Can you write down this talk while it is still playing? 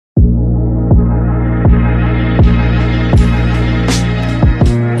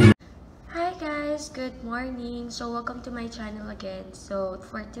So welcome to my channel again. So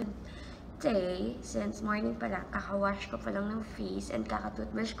for today, since morning pa lang, kaka-wash ko pa lang ng face and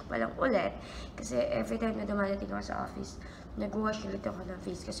kaka-toothbrush ko pa lang ulit. Kasi every time na dumadating ako sa office, nag-wash ulit ako ng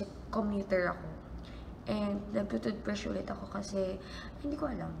face kasi commuter ako. And nag-toothbrush ulit ako kasi hindi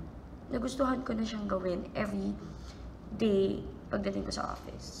ko alam. Nagustuhan ko na siyang gawin every day pagdating ko sa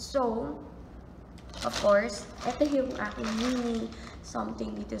office. So, of course, ito yung aking mini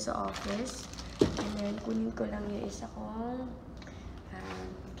something dito sa office. And then, kunin ko lang yung isa kong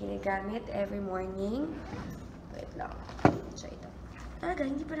ginagamit every morning. Wait lang. So, ito. Talaga,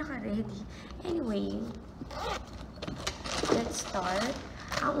 hindi pa naka-ready. Anyway, let's start.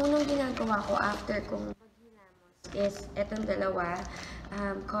 Ang unang ginagawa ko after kong maghilamos is etong dalawa.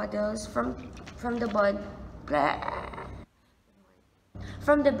 Cuddles from the brand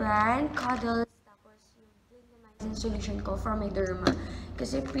Cuddles. Tapos yung Clindamycin solution ko from my derma.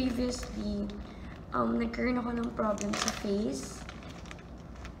 Kasi previously, nagkaroon ako ng problem sa face.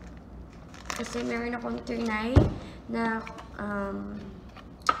 Kasi meron akong ternay na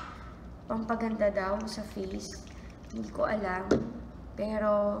pampaganda daw sa face. Hindi ko alam.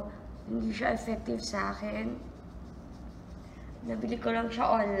 Pero, hindi siya effective sa akin. Nabili ko lang siya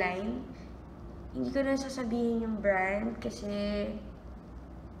online. Hindi ko na sasabihin yung brand kasi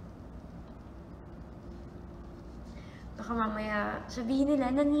baka mamaya sabihin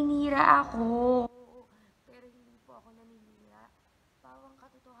nila naninira ako. Pero hindi po ako naninira. Pawang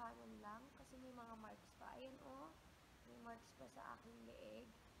katotohanan lang kasi may mga marks pa. Ayan o. May marks pa sa aking leeg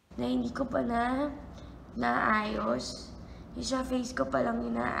na hindi ko pa naayos. Yung sa face ko pa lang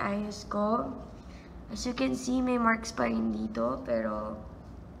yung naayos ko. As you can see, may marks pa rin dito. Pero,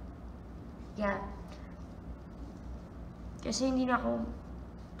 yeah. Kasi hindi na ako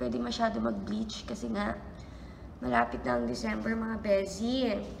pwede masyado mag-bleach kasi nga malapit na ang December, mga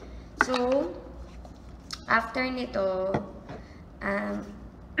bezi. So, after nito, ang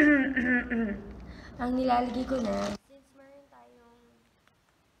nilalagay ko na, since meron tayong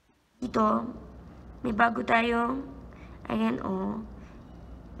dito, may bago tayong, ayan o,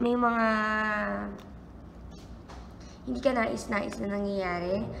 may mga hindi ka nais-nais na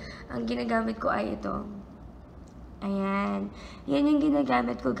nangyayari. Ang ginagamit ko ay ito. Ayan. Yan yung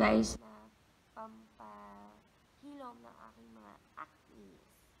ginagamit ko, guys, na pampahilom ng aking mga acne.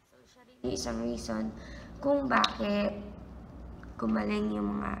 So, siya rin yung isang reason kung bakit gumaling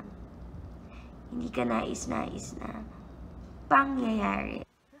yung mga hindi ka nais-nais na pangyayari.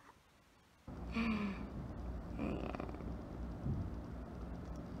 Ayan.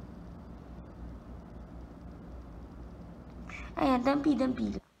 Ayan,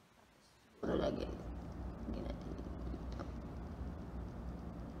 dampi-dampi lang. Siguro lagi.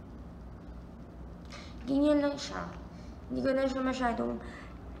 Ganyan lang siya. Hindi ko na siya masyadong,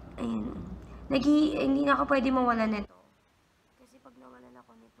 ayun. Hindi na ako pwede mawala nito. Kasi pag nawalan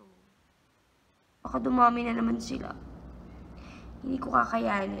ako nito, baka dumami na naman sila. Hindi ko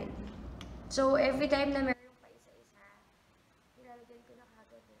kakayanin. So, every time na meron pa isa-isa, nilalagyan ko na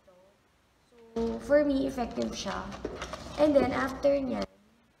kagad nito. So, for me, effective siya. And then, after niyan,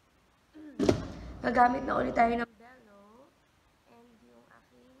 gagamit na ulit tayo ng Belo and yung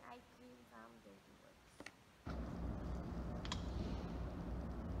aking eye cream from Dermatologist.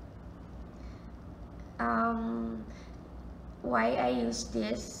 Why I use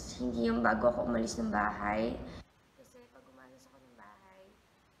this, hindi yung bago ako umalis ng bahay. Kasi pag umalis ako ng bahay,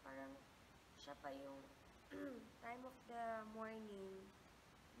 parang siya pa yung time of the morning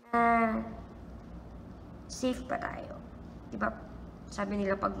na safe pa tayo. Diba, sabi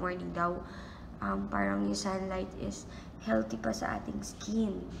nila pag morning daw, parang yung sunlight is healthy pa sa ating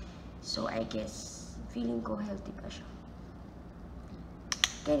skin. So, I guess, feeling ko healthy pa siya.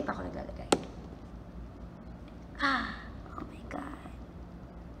 Kaya di pa ako naglalagay. Oh my God.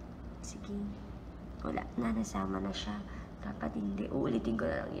 Sige. Wala na, nasama na siya. Dapat hindi. Uulitin ko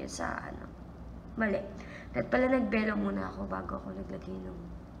na lang yun sa mali. At pala nagbelo muna ako bago ako naglagay ng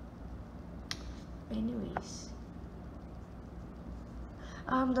anyways.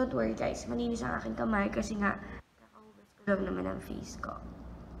 Don't worry guys, malinis ang aking kamay kasi nga nakahugas ko lang naman ang face ko.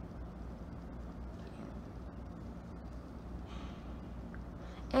 Ayan.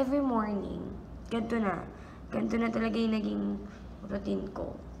 Every morning, ganito na talaga yung naging routine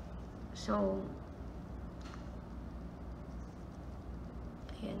ko. So,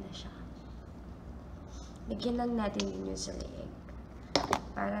 ayan na siya. Lagyan lang natin din yun sa leeg.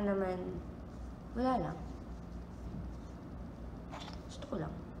 Para naman, wala lang.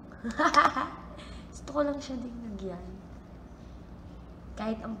 Gusto ko lang siya din nagyan.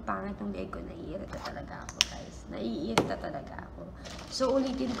 Kahit ang pangit ng leg ko, naiirita talaga ako, guys. Naiirita talaga ako. So,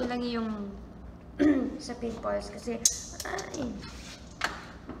 ulitin ko lang yung sa pimples kasi, ay,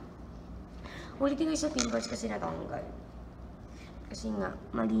 ulitin ko yung sa pimples kasi natanggal. Kasi nga,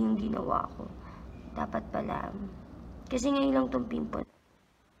 mali yung ginawa ko. Dapat pala, kasi ngayon lang tong pimple.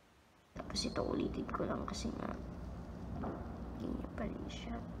 Tapos ito ulitin ko lang kasi nga, ganyan pa rin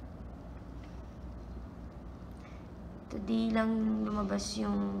siya. Today lang lumabas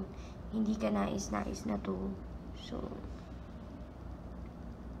yung hindi ka nais-nais na to. So,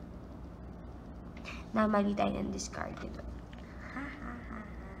 namali tayo ng discard ito.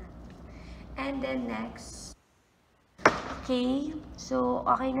 And then next. Okay, so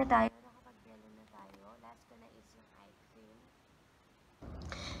okay na tayo. Nakapag-Belo na tayo. Last ko na is yung eye cream.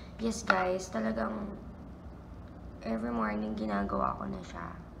 Yes guys, talagang every morning ginagawa ko na siya.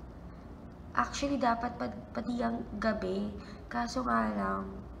 Actually, dapat pati yung gabi. Kaso nga lang,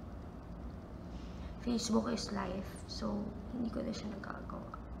 Facebook is life. So, hindi ko na siya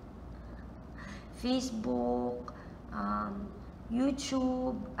nagagawa. Facebook,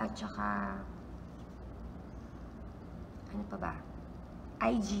 YouTube, at saka, ano pa ba?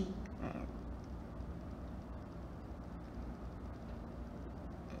 IG.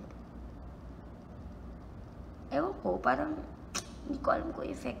 Ewan ko, parang, hindi ko alam kung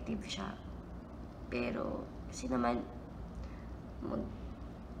effective siya. Pero, kasi naman,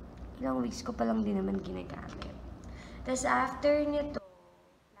 ilang weeks ko pa lang din naman ginagamit. Tapos, after nito,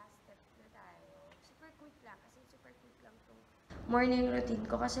 last step na tayo. Super quick lang, kasi super quick lang itong morning routine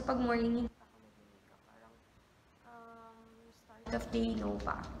ko. Kasi pag morning, hindi pa ako nag-makeup. Parang, start of day, no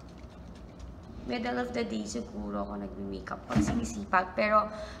pa. Middle of the day, siguro ako nag-makeup pag sinisipag.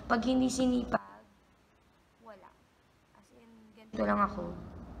 Pero, pag hindi sinipag, wala. As in, ganito lang ako.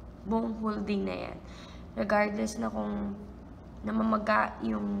 Buong holding na yan. Regardless na kung namamaga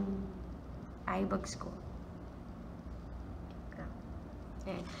yung eye bags ko.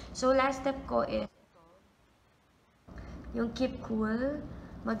 Ayan. So, last step ko is ito. Yung keep cool.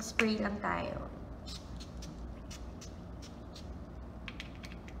 Mag-spray lang tayo.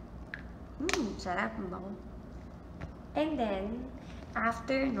 Sarap. Mabango. And then,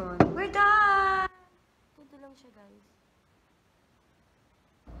 after nun, we're done! Ito lang siya, guys.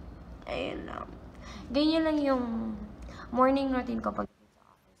 Ayun lang. Ganyan lang yung morning routine ko pag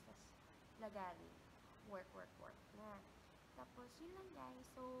sa office. Tapos, lagari. Work na. Tapos, yun lang guys.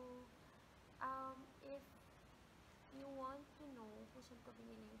 So, if you want to know kung saan ko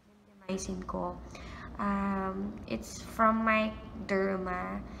binili yung Clindamycin ko, it's from my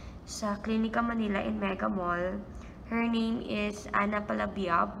derma sa Clinica Manila in Megamall. Her name is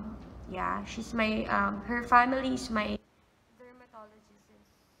Palabyab. Yeah, she's my, her family is my dermatologist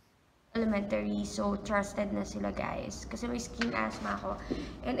since elementary, so trusted na sila guys. Kasi may skin asthma ako.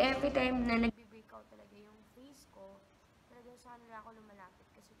 And every time na nagbe-breakout talaga yung face ko, talagang sa kanila ako lumalapit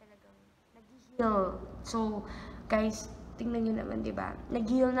kasi talagang nag-heal. So, guys, tingnan nyo naman, di ba?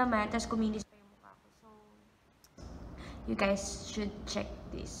 Nag-heal naman, tapos kuminis pa yung mukha ko. So, you guys should check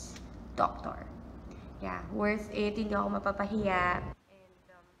this doctor. Yeah, worth it. Hindi ako mapapahiya. And,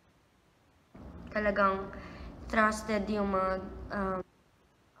 talagang trusted yung mga,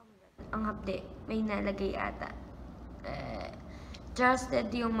 ang hapde, may nalagay ata. Trusted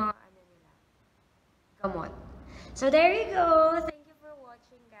yung mga nila, gamot. So, there you go. Thank you for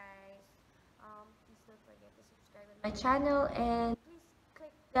watching, guys. Please don't forget to subscribe on my channel and please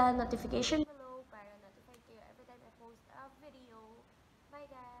click the notification below para notify kayo every time I post a video.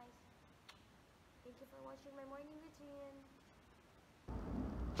 Bye, guys. Thank you for watching my morning routine.